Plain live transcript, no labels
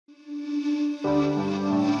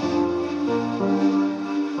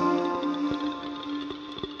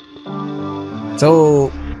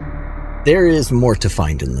So, there is more to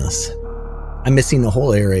find in this. I'm missing the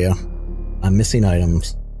whole area. I'm missing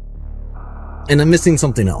items. And I'm missing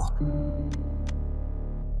something else.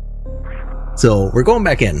 So, we're going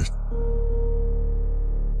back in.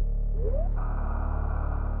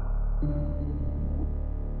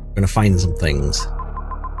 We're gonna find some things.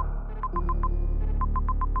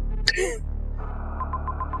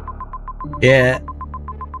 Yeah.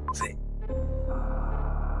 Let's see.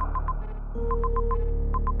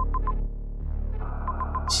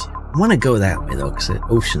 I want to go that way though, because the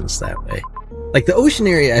ocean's that way. Like the ocean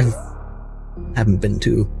area, I haven't been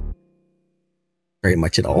to very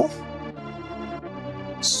much at all.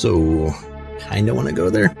 So, kind of want to go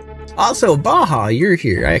there. Also, Baja, you're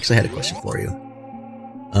here. I actually had a question for you.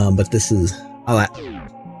 But this is... I'll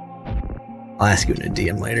ask you in a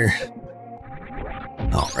DM later.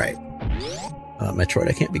 Alright. Metroid,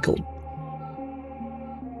 I can't be cold.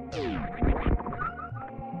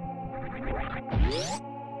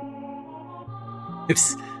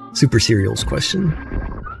 It's Super Cereal's question.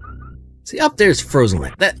 See, up there's Frozen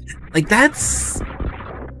Land. That's...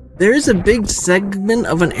 There's a big segment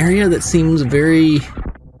of an area that seems very...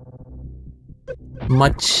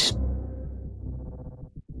 much...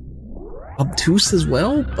 obtuse as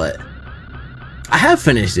well, but... I have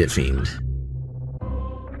finished it, Fiend.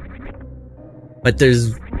 But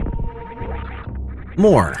there's...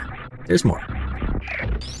 more. There's more.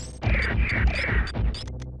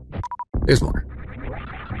 There's more.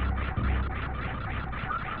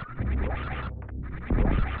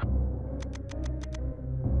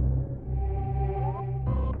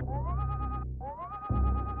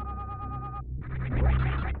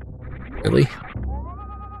 Really?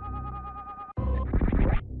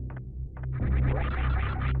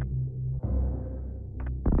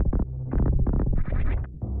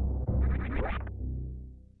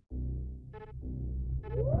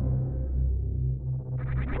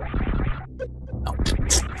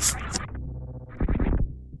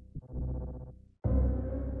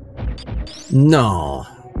 No,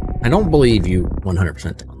 I don't believe you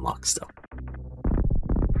 100% unlock stuff.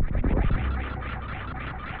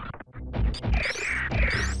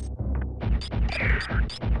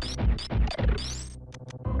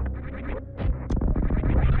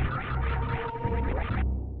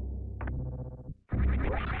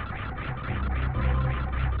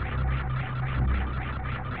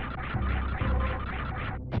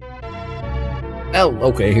 Oh,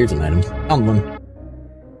 okay, here's an item. Found one.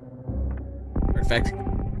 Perfect.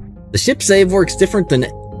 The ship save works different than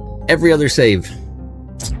every other save.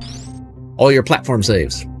 All your platform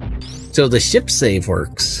saves. So the ship save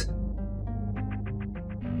works.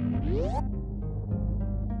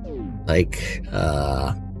 Like,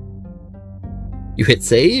 you hit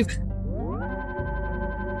save.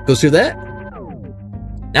 Goes through that.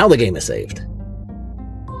 Now the game is saved.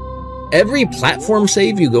 Every platform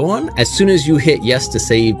save you go on, as soon as you hit yes to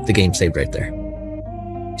save, the game saved right there.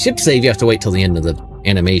 Ship save, you have to wait till the end of the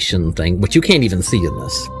animation thing, which you can't even see in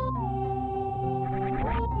this.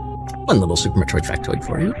 One little Super Metroid factoid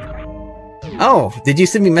for you. Oh, did you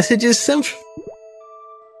send me messages, Simp?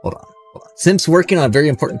 Hold on, hold on. Simp's working on a very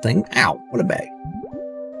important thing. Ow, what a bag.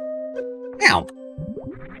 Ow.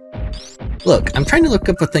 Look, I'm trying to look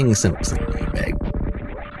up a thing Simp sent me, bag.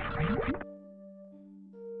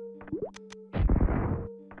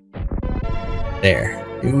 There.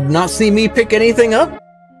 You did not see me pick anything up?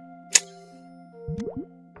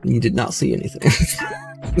 You did not see anything.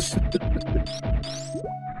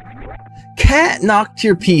 Cat knocked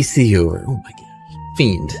your PC over. Oh my gosh.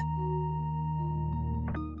 Fiend.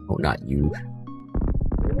 Oh, not you.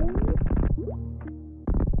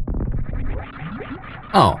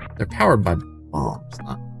 Oh, they're powered by bombs.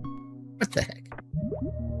 Huh? What the heck?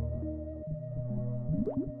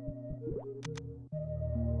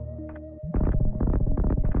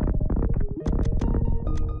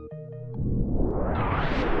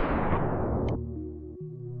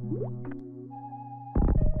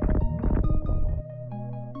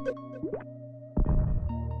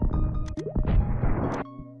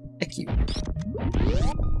 Heck you.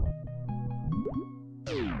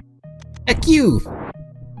 Heck you!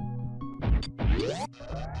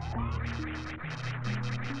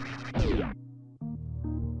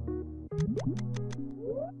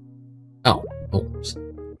 Oh, oops.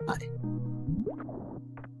 Hi.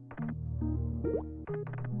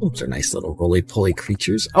 Those are nice little roly-poly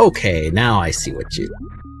creatures. Okay, now I see what you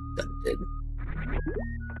did.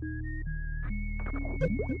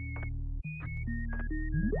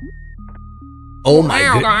 Oh my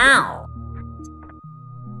god.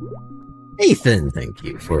 Nathan, thank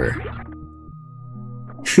you for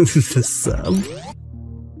the sub.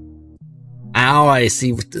 Ow, I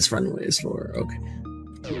see what this runway is for. Okay.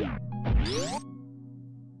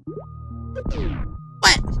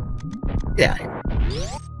 What? Yeah.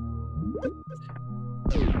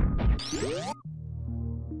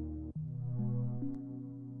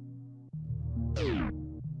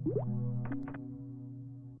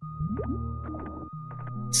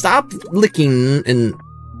 Stop licking and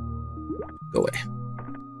go away.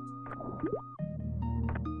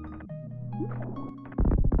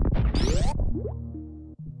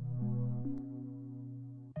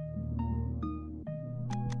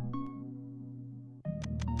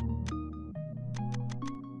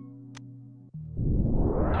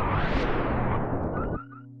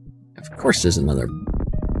 Of course there's another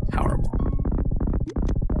power ball.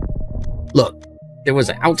 Look, there was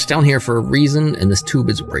an ouch down here for a reason, and this tube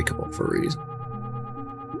is breakable for a reason.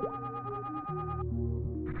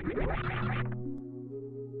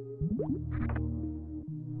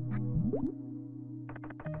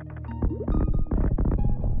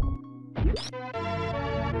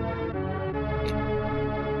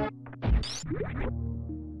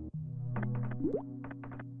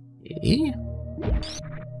 Okay.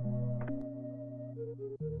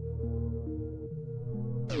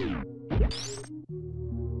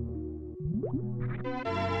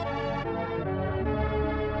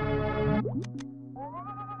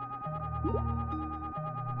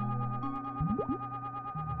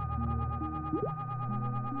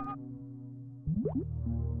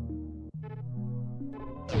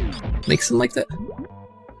 Makes them like that?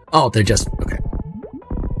 Oh, they're just... okay.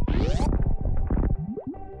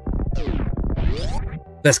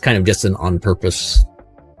 That's kind of just an on-purpose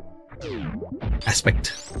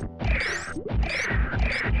aspect.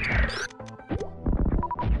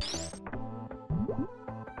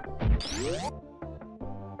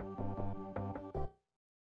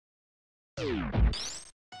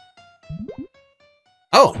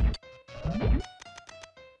 Oh!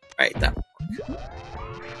 Right, that one.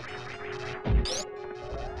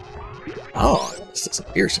 Oh, this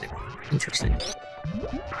doesn't pierce anymore. Interesting.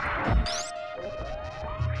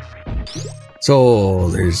 So,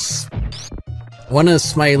 there's one of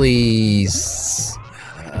Smiley's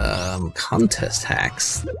contest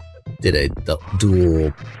hacks did a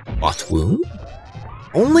dual bot wound.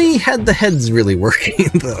 Only had the heads really working,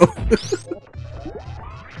 though.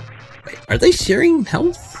 Wait, are they sharing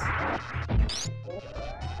health?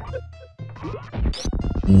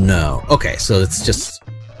 No. Okay, so it's just...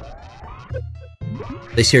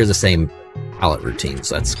 they share the same palette routine,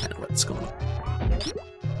 so that's kind of what's going on.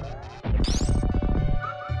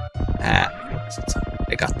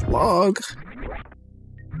 I got the log.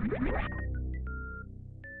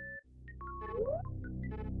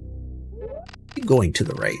 Keep going to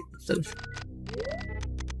the right instead of...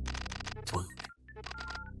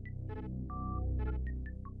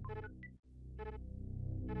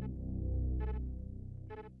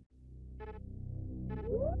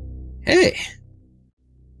 Hey!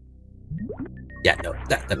 Yeah, no,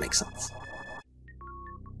 that makes sense.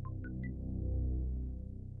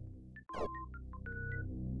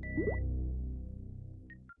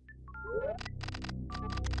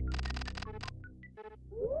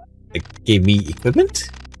 It gave me equipment?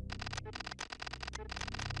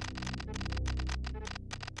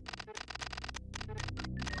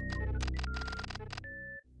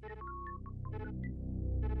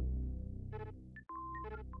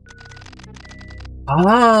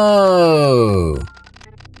 Oh!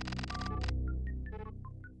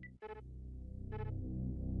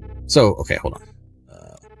 So, okay, hold on.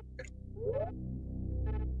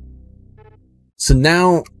 So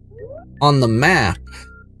now, on the map,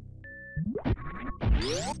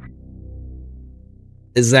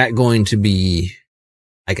 is that going to be...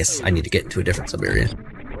 I guess I need to get into a different sub-area.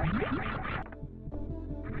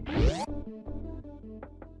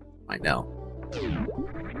 I know.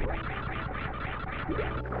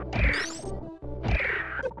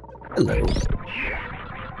 Hello.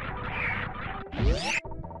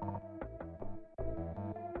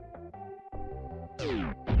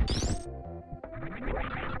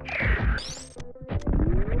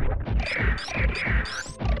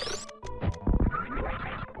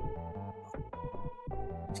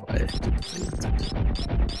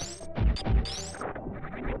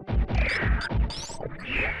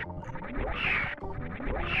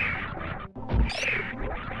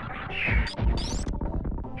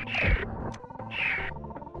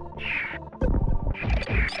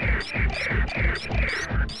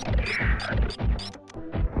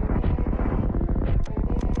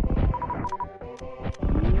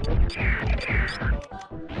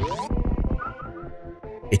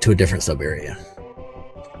 get to a different sub area.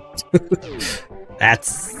 That's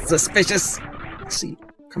suspicious. Let's see.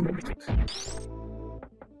 Crumble.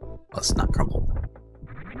 Well, it's not crumble.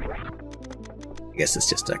 I guess it's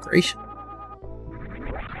just decoration.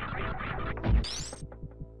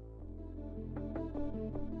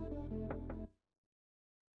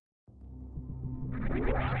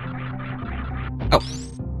 Oh.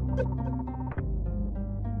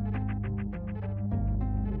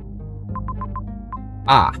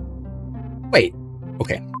 Ah. Wait.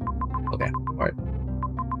 Okay. Okay. Alright.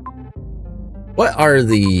 What are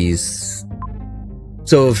these?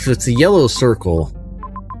 So if it's a yellow circle,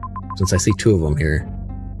 since I see 2 of them here,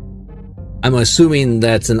 I'm assuming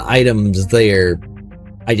that's an item's there.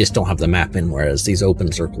 I just don't have the map in, whereas these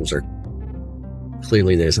open circles are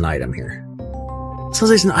clearly there's an item here. So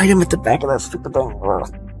there's an item at the back of that stupid thing.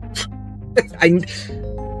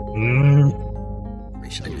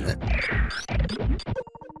 Should I do that?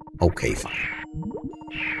 Okay, fine.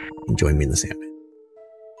 Join me in the sandpit.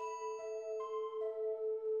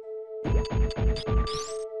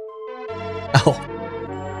 Oh.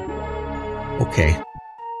 Okay.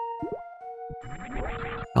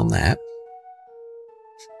 Found that.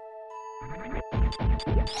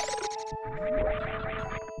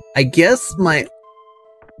 I guess my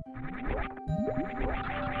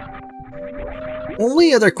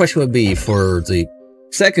only other question would be for the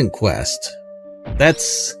second quest.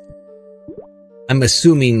 That's, I'm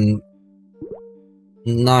assuming,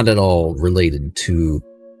 not at all related to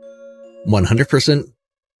 100%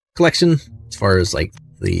 collection, as far as like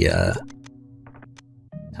the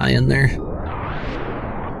tie-in there.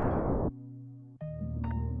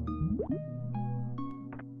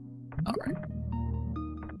 All right.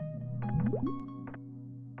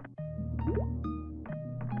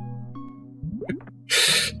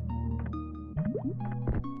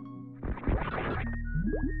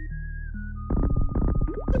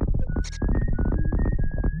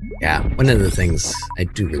 Yeah, one of the things I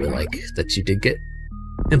do really like that you did get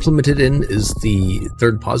implemented in is the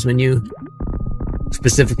third pause menu,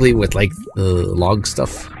 specifically with like the log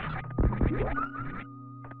stuff.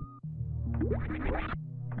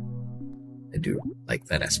 I do like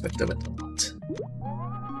that aspect of it a lot.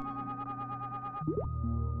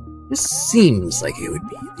 This seems like it would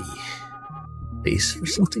be the base for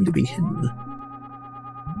something to be hidden.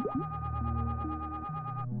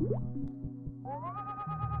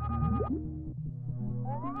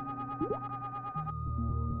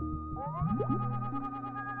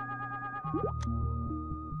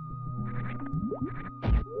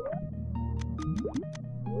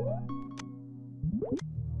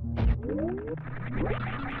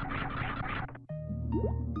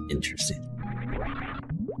 Interesting.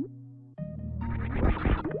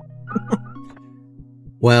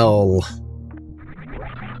 Well,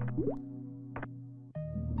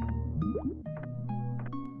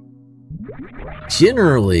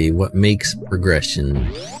 generally what makes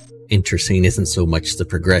progression interesting isn't so much the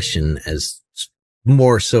progression as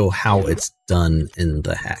more so how it's done in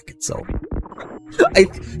the hack itself.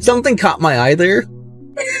 Something caught my eye there.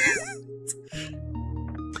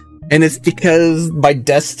 And it's because my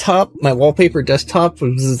desktop, my wallpaper desktop,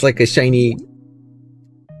 was like a shiny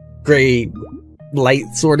gray light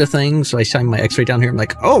sort of thing. So I shine my X-ray down here. I'm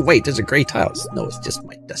like, oh wait, there's a gray tile. No, it's just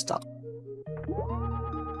my desktop.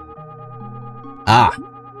 Ah,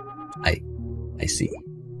 I see.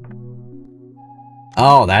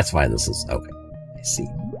 Oh, that's why this is okay. I see.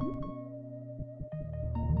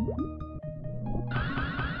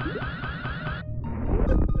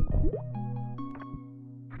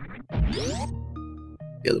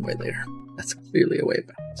 The other way later. That's clearly a way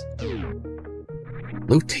back.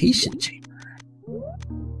 Flotation chamber.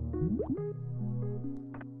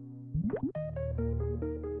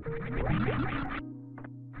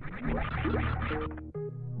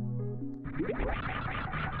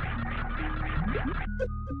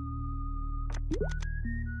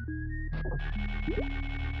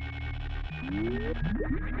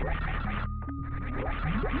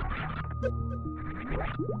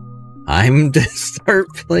 Time to start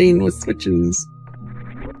playing with switches.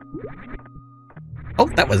 Oh,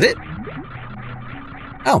 that was it?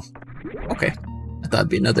 Oh, okay. I thought it'd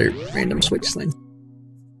be another random switch thing.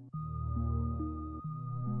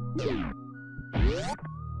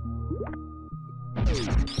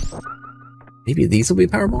 Maybe these will be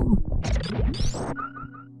power bomb?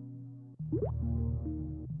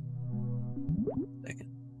 Second.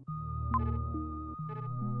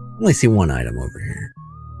 Only see one item over here.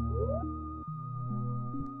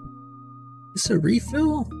 Is this a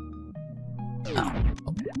refill? Oh,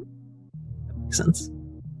 okay. That makes sense.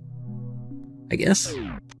 I guess.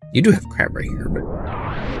 You do have crab right here, but...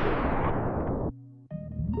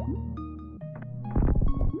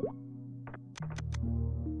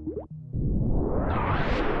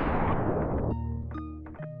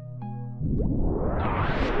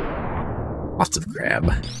 Lots of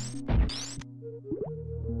crab.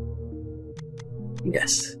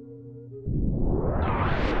 Yes.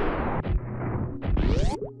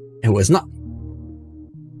 It was not.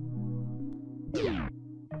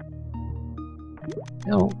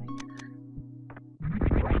 No.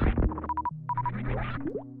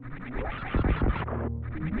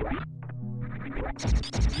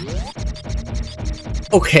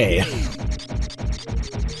 Okay.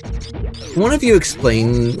 One of you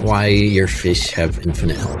explain why your fish have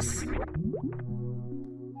infinite health.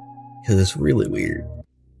 Because it's really weird.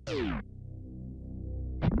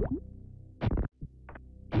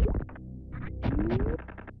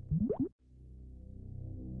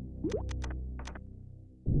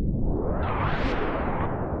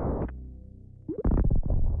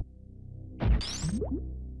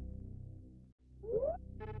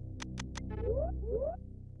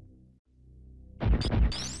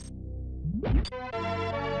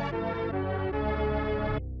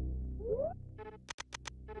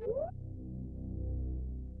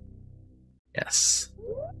 Yes.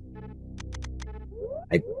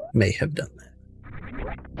 I may have done that.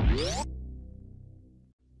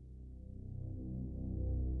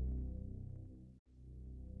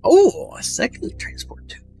 Oh, a second transport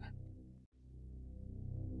tube.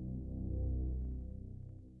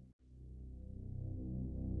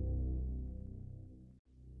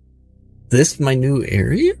 This my new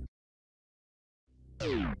area?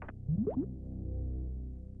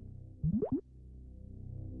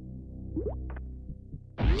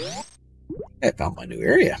 I found my new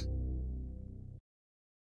area.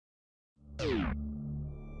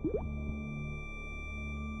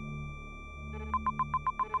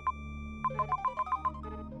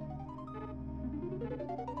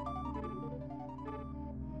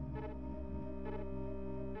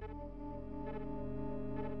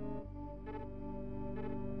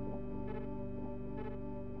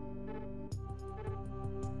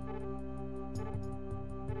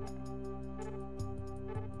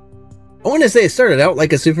 I want to say it started out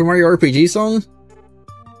like a Super Mario RPG song.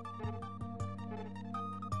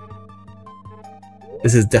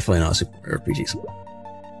 This is definitely not a Super Mario RPG song.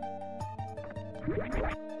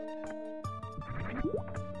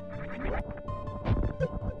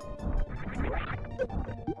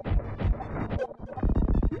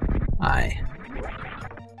 Hi.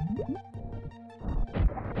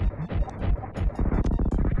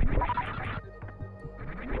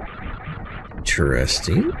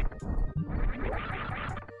 Interesting.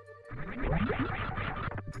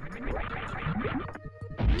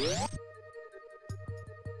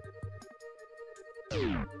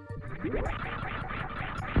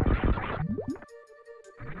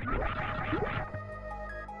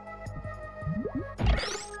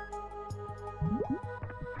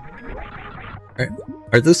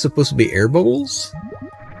 Are those supposed to be air bubbles?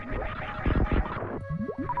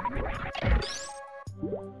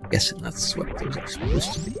 Guessing that's what those are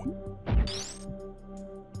supposed to be.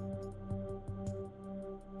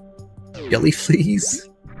 Jelly fleas?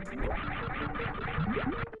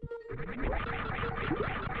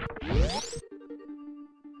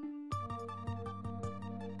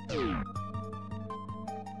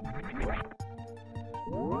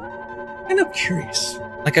 Kind of curious.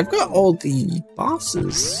 Like, I've got all the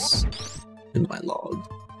bosses in my log.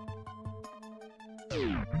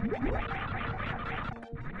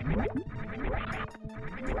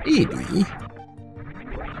 Maybe.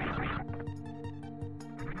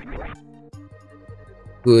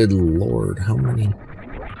 Good lord, how many?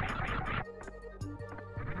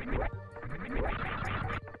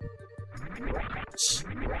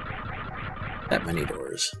 That many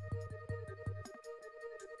doors.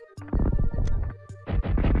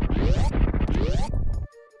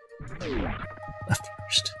 Left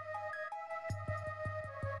first.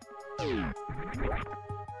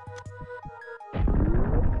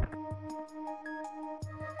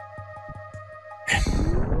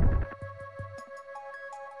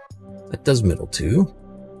 That does middle too.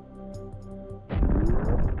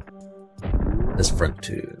 This front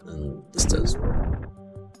too, and this does.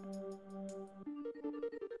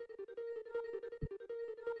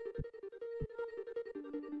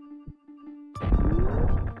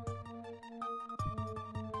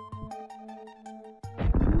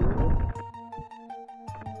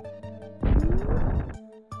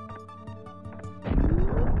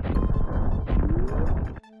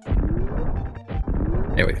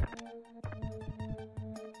 There we go.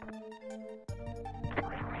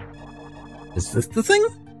 Is this the thing?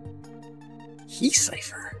 Key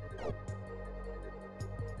cipher.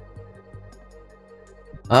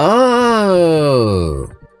 Oh.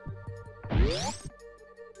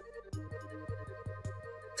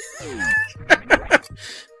 I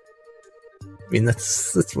mean,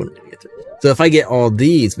 that's one of the. So if I get all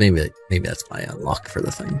these, maybe that's my unlock for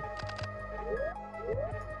the thing.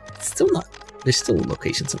 It's still not. There's still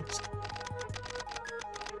locations.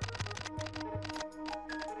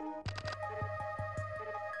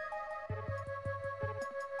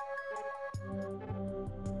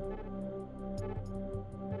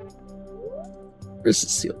 Where's the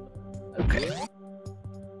seal? Okay.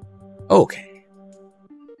 Okay.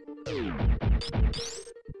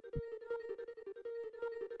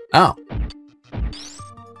 Oh.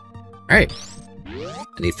 Alright.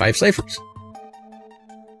 I need 5 ciphers.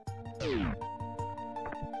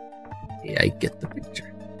 Yeah, I get the picture.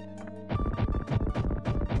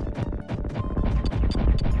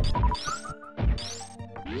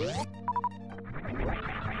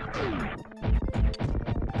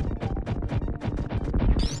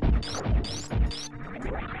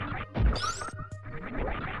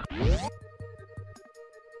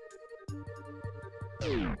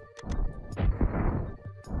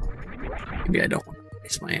 Maybe I don't want to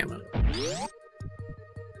waste my ammo.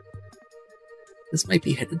 This might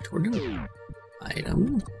be headed toward an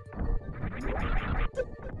item.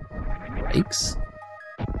 Yikes.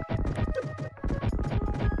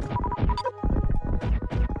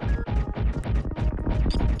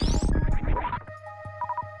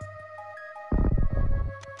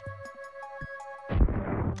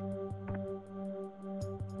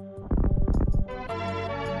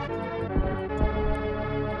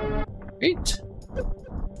 Great.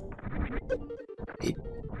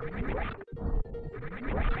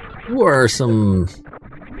 Who are some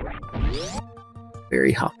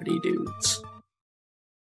very hoppity dudes?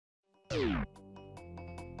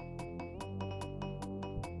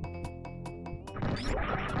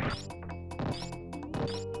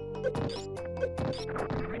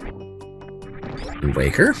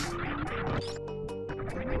 Waker.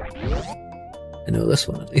 I know this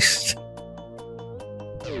one at least.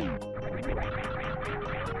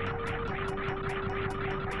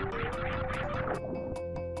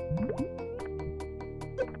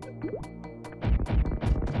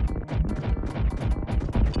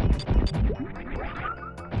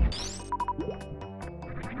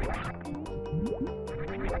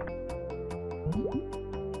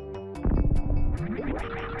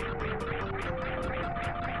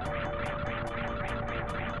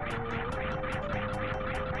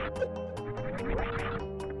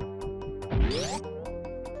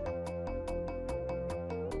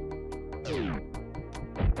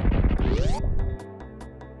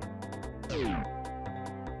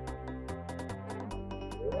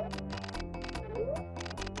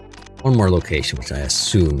 One more location, which I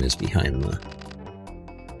assume is behind the...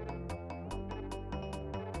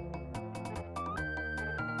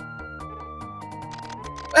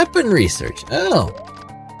 Weapon research. Oh.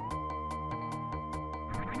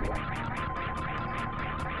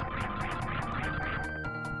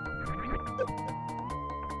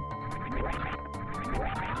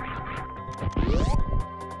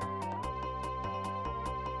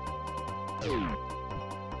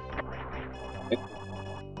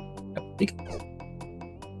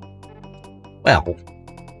 Well.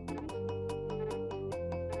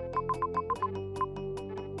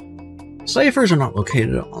 Ciphers are not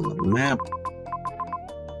located on the map.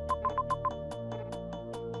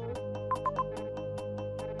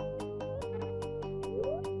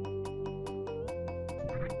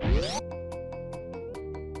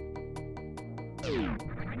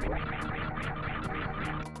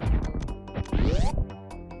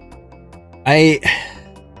 I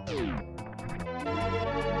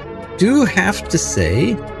do have to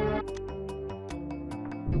say,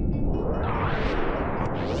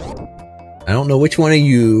 I don't know which one of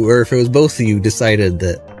you, or if it was both of you, decided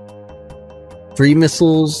that 3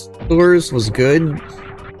 missiles doors was good.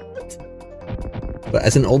 But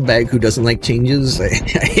as an old bag who doesn't like changes, I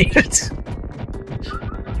hate it.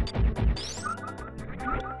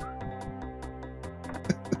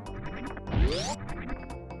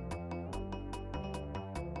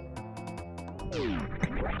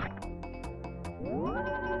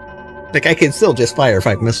 Like, I can still just fire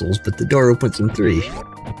 5 missiles, but the door opens in 3.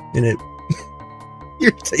 And it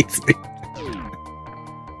irritates me.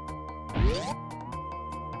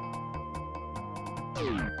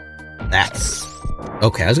 That's...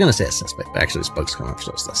 Okay, I was gonna say a suspect, but actually this bug's coming off,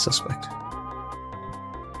 so it's less suspect.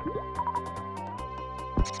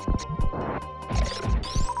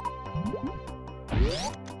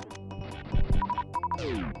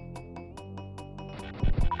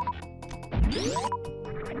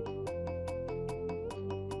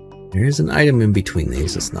 There's an item in between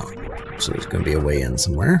these, it's not. So there's going to be a way in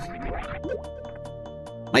somewhere.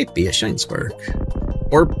 Might be a shine spark.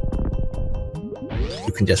 Or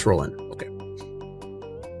you can just roll in. Okay.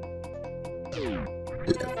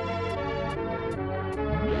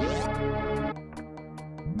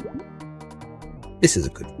 This is a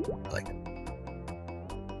good one. I like it.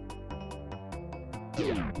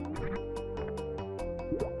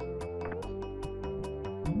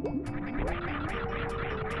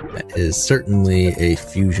 That is certainly a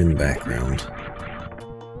fusion background.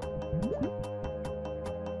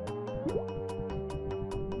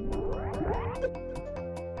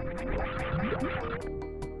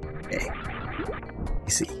 Okay.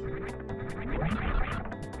 You see.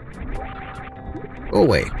 Go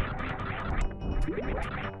away.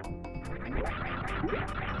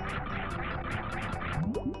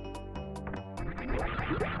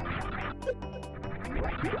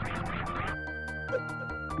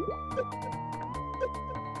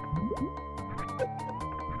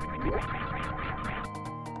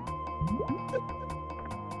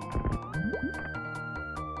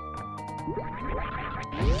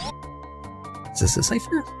 Is this a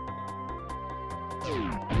cipher?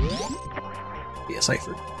 Be a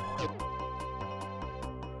cipher.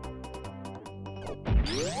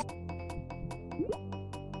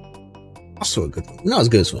 Also a good one. Not as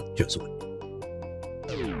good as one. Just one.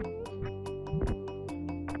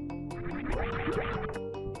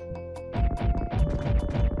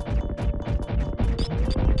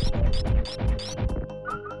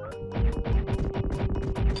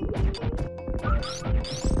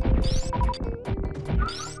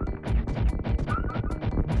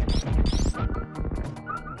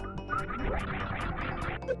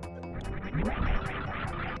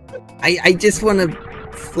 I just want to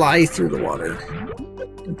fly through the water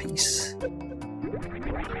in peace.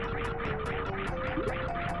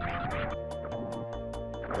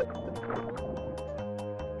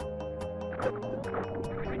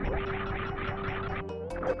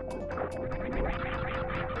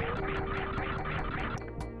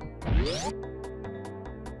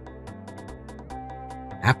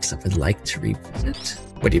 Apps I would like to revisit.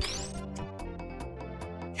 What do you...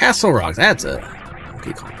 Castle Rock, that's a... What do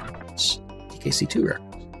you call it? TKC2 records.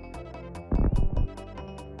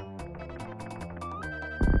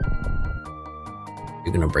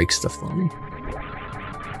 You're gonna break stuff for me?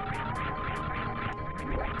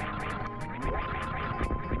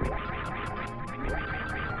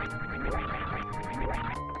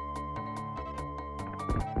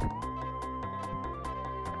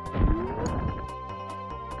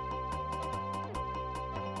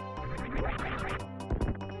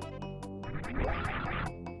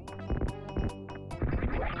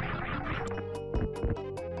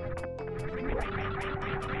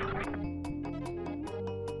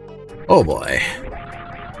 Oh boy.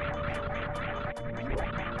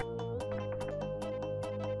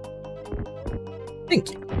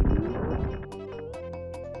 Thank you.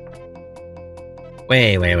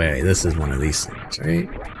 Wait. This is one of these things, right?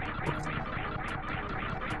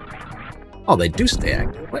 Oh, they do stay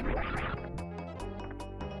active. What?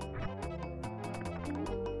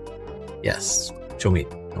 Yes. Show me.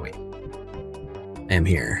 Oh, wait. I am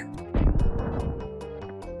here.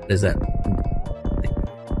 What is that?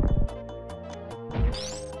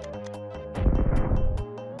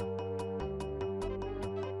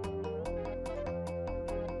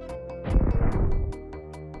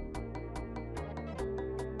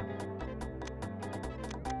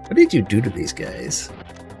 What did you do to these guys?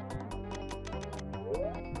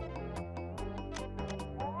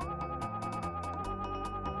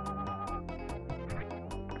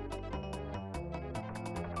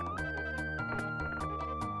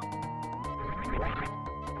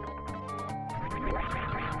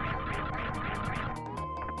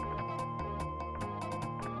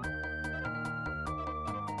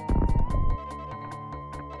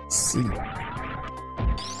 Let's see.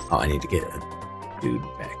 Oh, I need to get a dude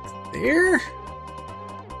back there.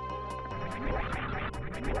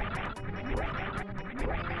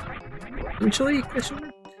 Eventually, question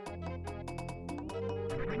mark?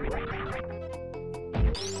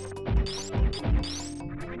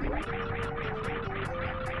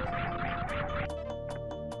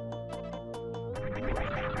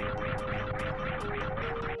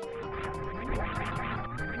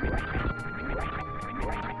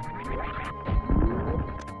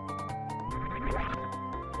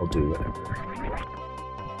 I'll do whatever.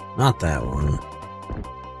 Not that one.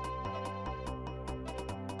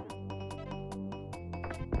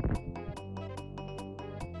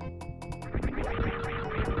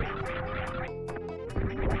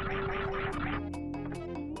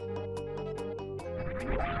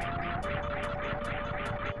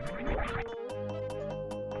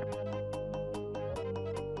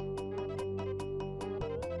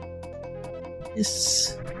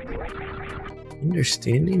 is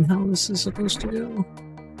understanding how this is supposed to go.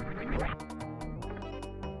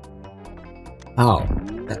 Oh,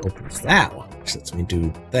 that opens that one, which lets me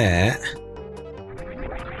do that.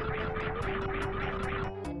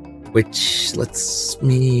 Which lets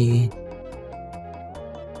me...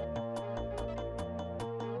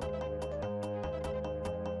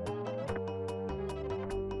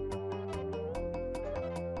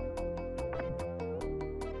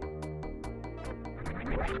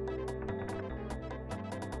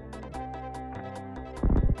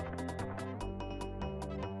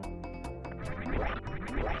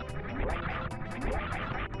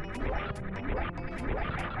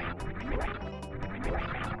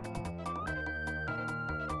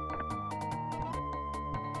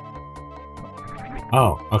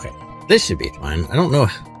 Oh, okay. This should be fine. I don't know.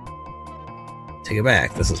 Take it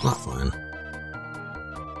back. This is not fine.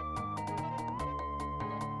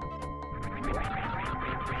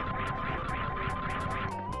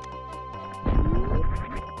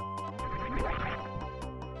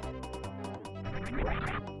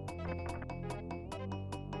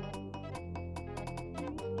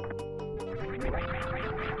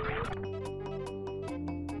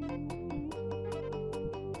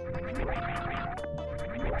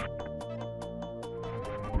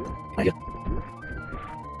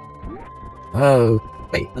 Oh,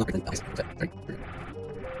 wait.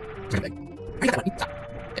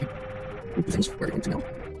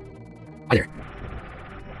 There.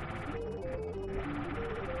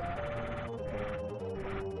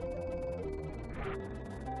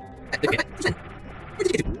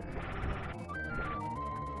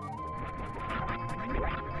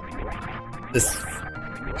 This.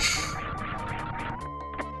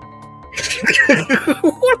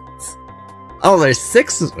 What? Oh, there's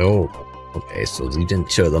 6. Oh. Okay, so you didn't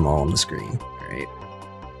show them all on the screen. Alright.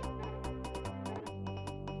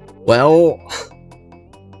 Well...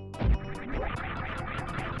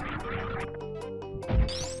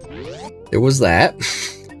 there was that.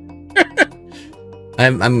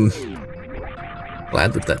 I'm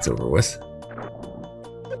glad that that's over with.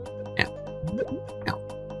 Ow. Ow.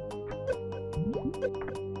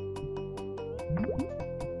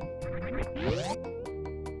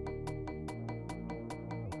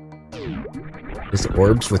 Is it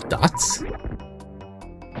orbs with dots?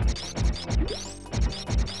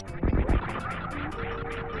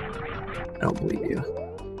 I don't believe you.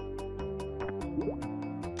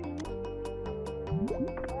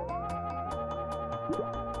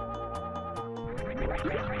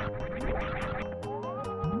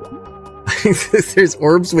 There's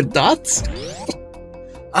orbs with dots?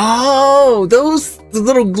 Oh, those, the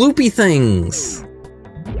little gloopy things.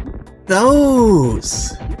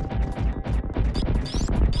 Those.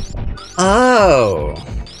 Oh.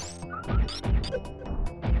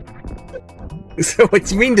 So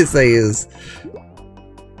what you mean to say is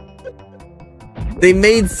they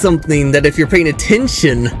made something that if you're paying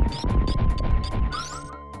attention,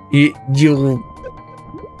 you'll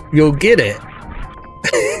get it.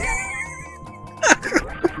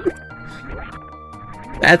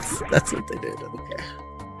 That's what they did. Okay.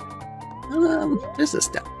 There's a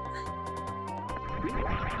step.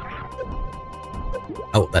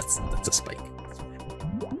 Oh, that's a spike.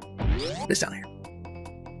 What is down here?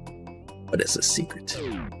 What is a secret?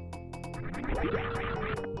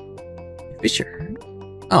 Fisher.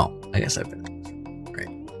 Oh, I guess I've been right.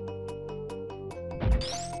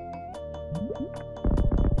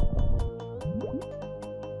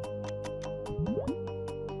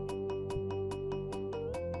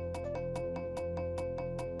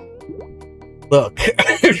 Look.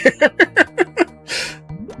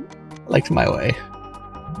 Liked my way.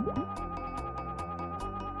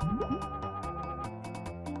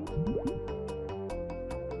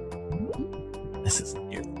 This is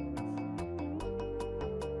new.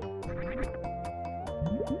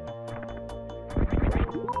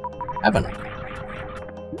 Haven't.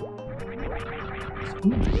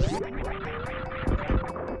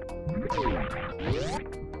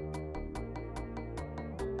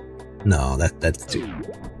 No, that's too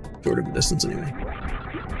short of a distance anyway.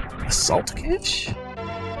 Assault cache?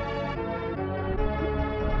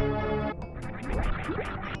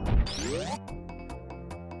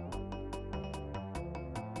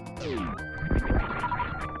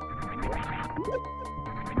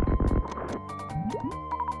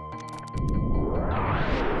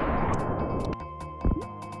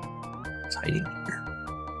 It's hiding here.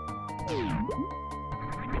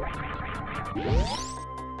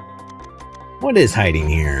 What is hiding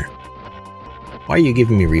here? Why are you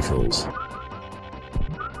giving me refills?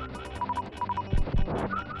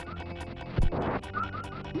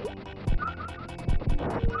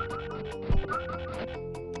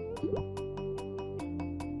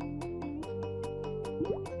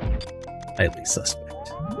 Highly suspect.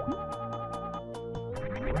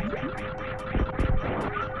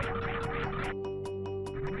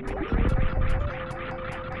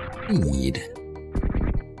 Need.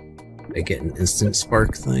 I get an instant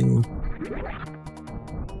spark thing.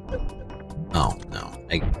 Oh no,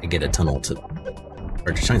 I get a tunnel to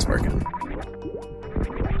or to shine spark in.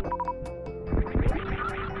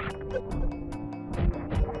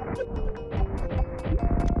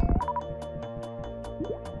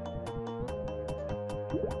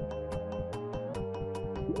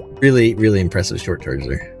 Really, really impressive short charge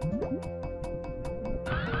there.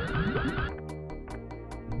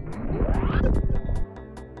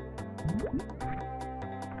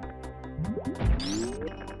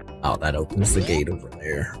 Oh, that opens the gate over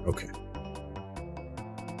there. Okay.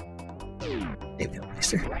 Maybe a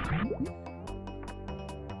nicer.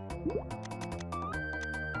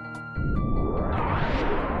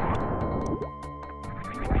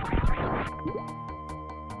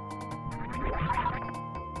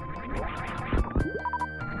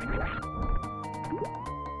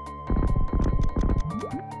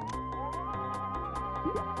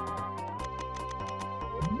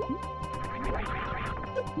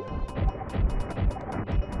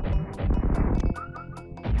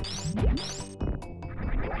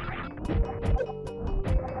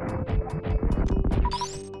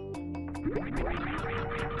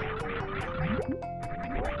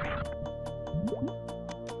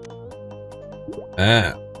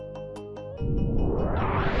 Ah.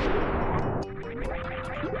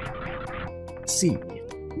 See.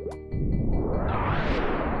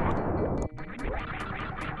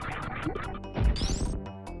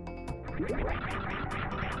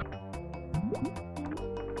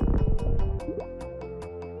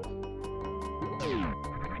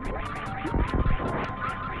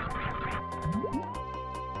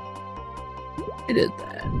 I did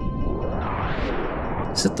that.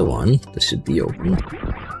 Is it the one that should be open?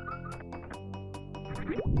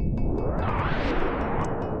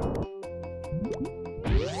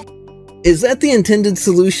 Is that the intended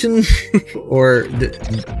solution? Or did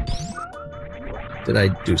I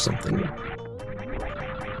do something?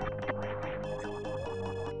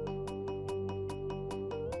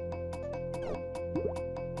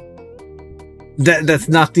 That's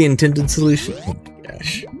not the intended solution? Oh my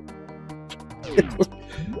gosh.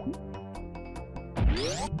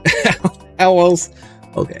 How else?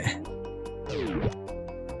 Okay.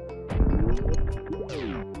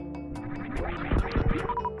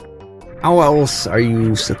 How else are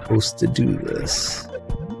you supposed to do this?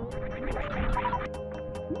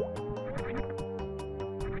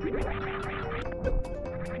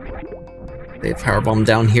 They powerbomb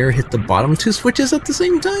down here, hit the bottom two switches at the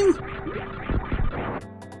same time?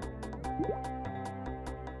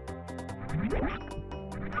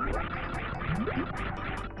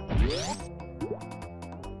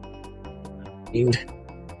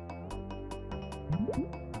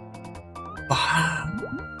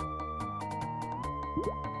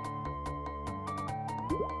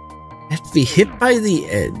 Have to be hit by the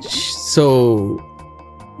edge, so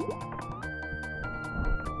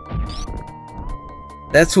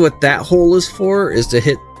that's what that hole is for, is to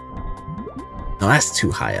hit. No, that's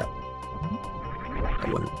too high up.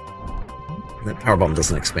 That wouldn't. That powerbomb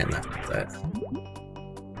doesn't expand that.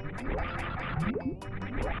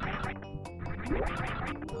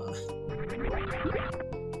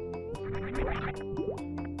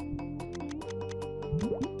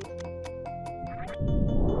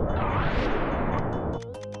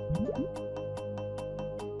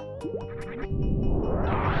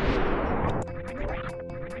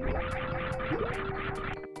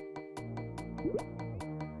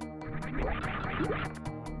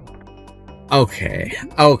 Okay,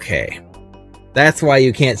 okay. That's why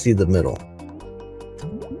you can't see the middle.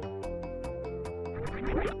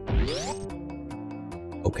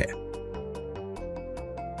 Okay.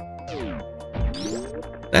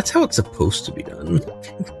 That's how it's supposed to be done.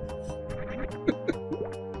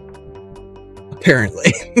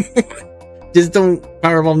 Apparently. Just don't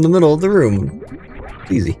powerbomb the middle of the room.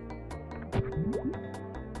 It's easy.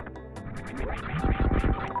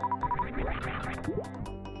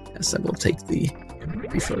 Yes, I will take the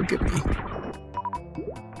refill. Give me.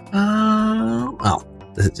 Oh,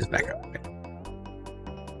 this is just back up.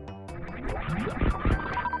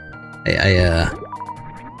 Okay. I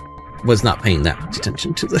was not paying that much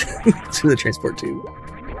attention to the to the transport tube.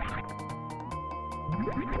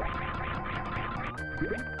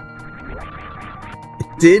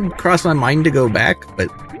 did cross my mind to go back, but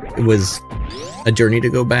it was a journey to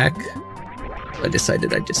go back. I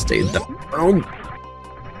decided I'd just stay in the room.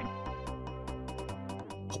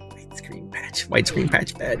 White screen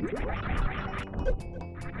patch bad.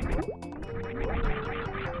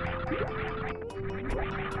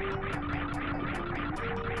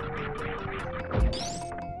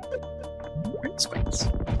 Right spikes.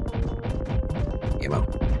 Ammo.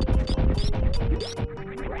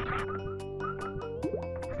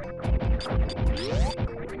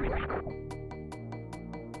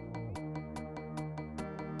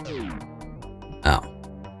 Oh.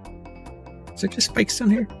 Is there just spikes down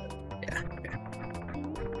here? Yeah. Okay.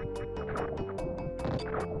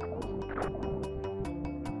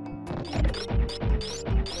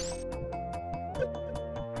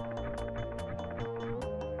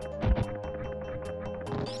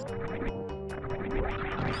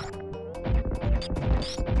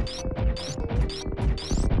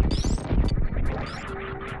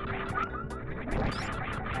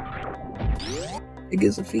 Big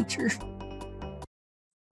is a feature.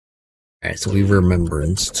 Alright, so we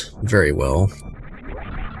remembranced very well.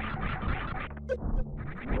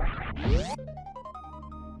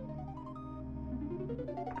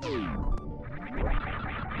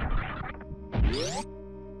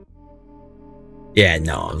 Yeah,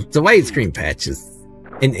 no, the widescreen patch is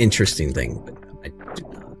an interesting thing, but I do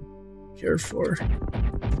not care for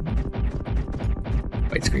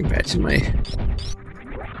widescreen patch in my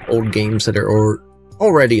old games that are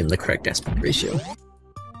already in the correct aspect ratio.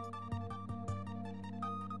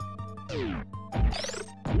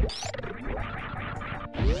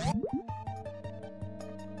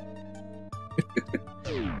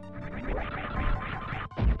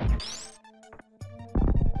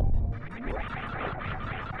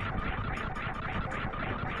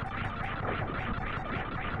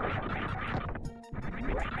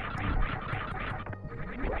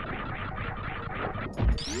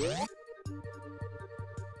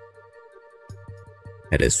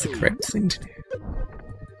 That is the correct thing to do.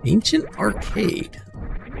 Ancient arcade.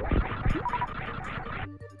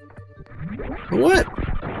 What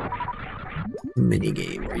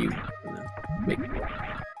minigame are you gonna make?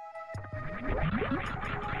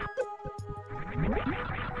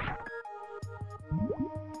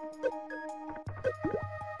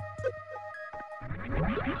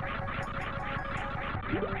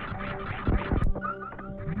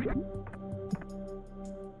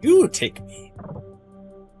 You take me.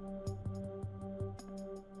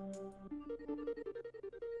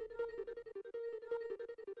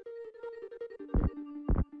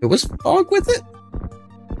 It was fog with it?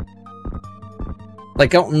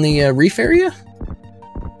 Like out in the reef area?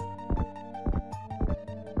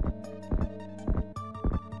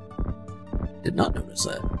 Did not notice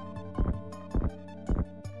that.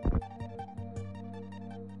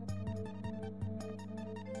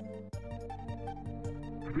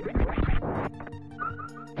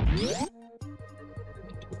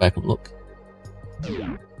 Go back and look.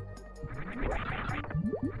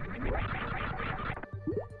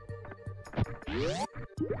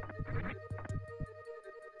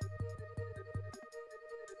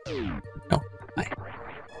 Oh, hi.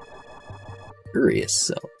 Curious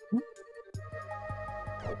self.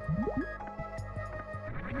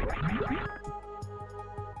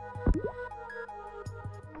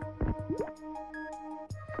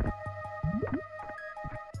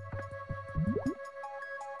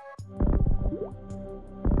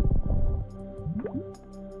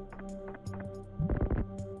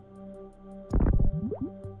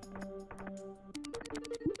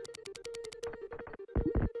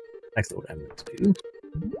 That's what I meant to do.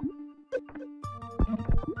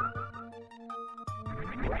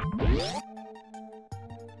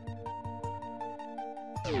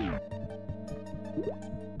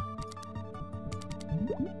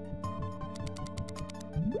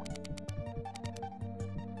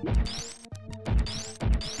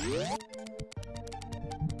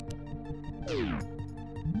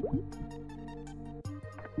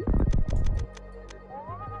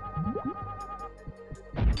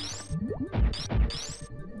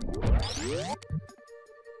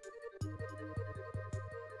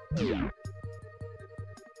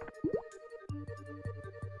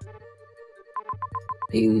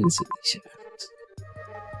 Pains in the shaft.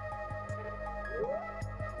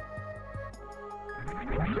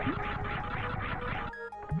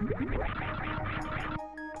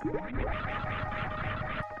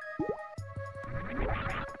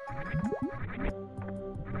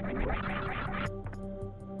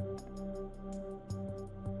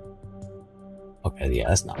 Okay, yeah,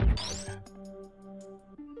 that's not.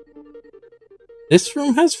 This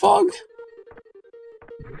room has fog?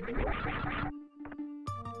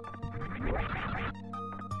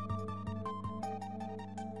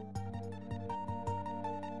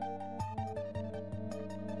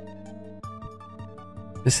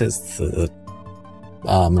 This is the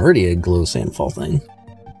Meridia glow sandfall thing.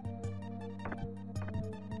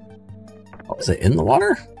 Oh, is it in the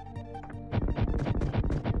water?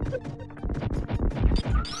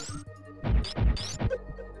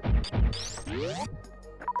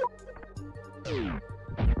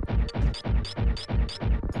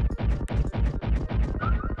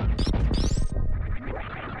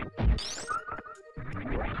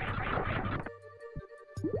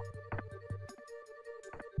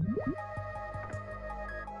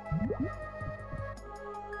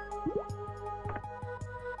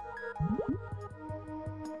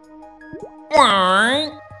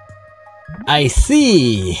 I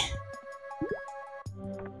see.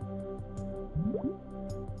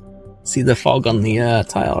 See the fog on the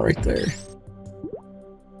tile right there.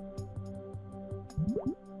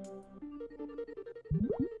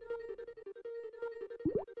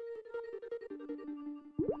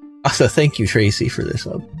 Also, thank you, Tracy, for this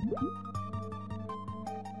one.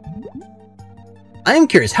 I am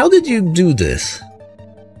curious, how did you do this?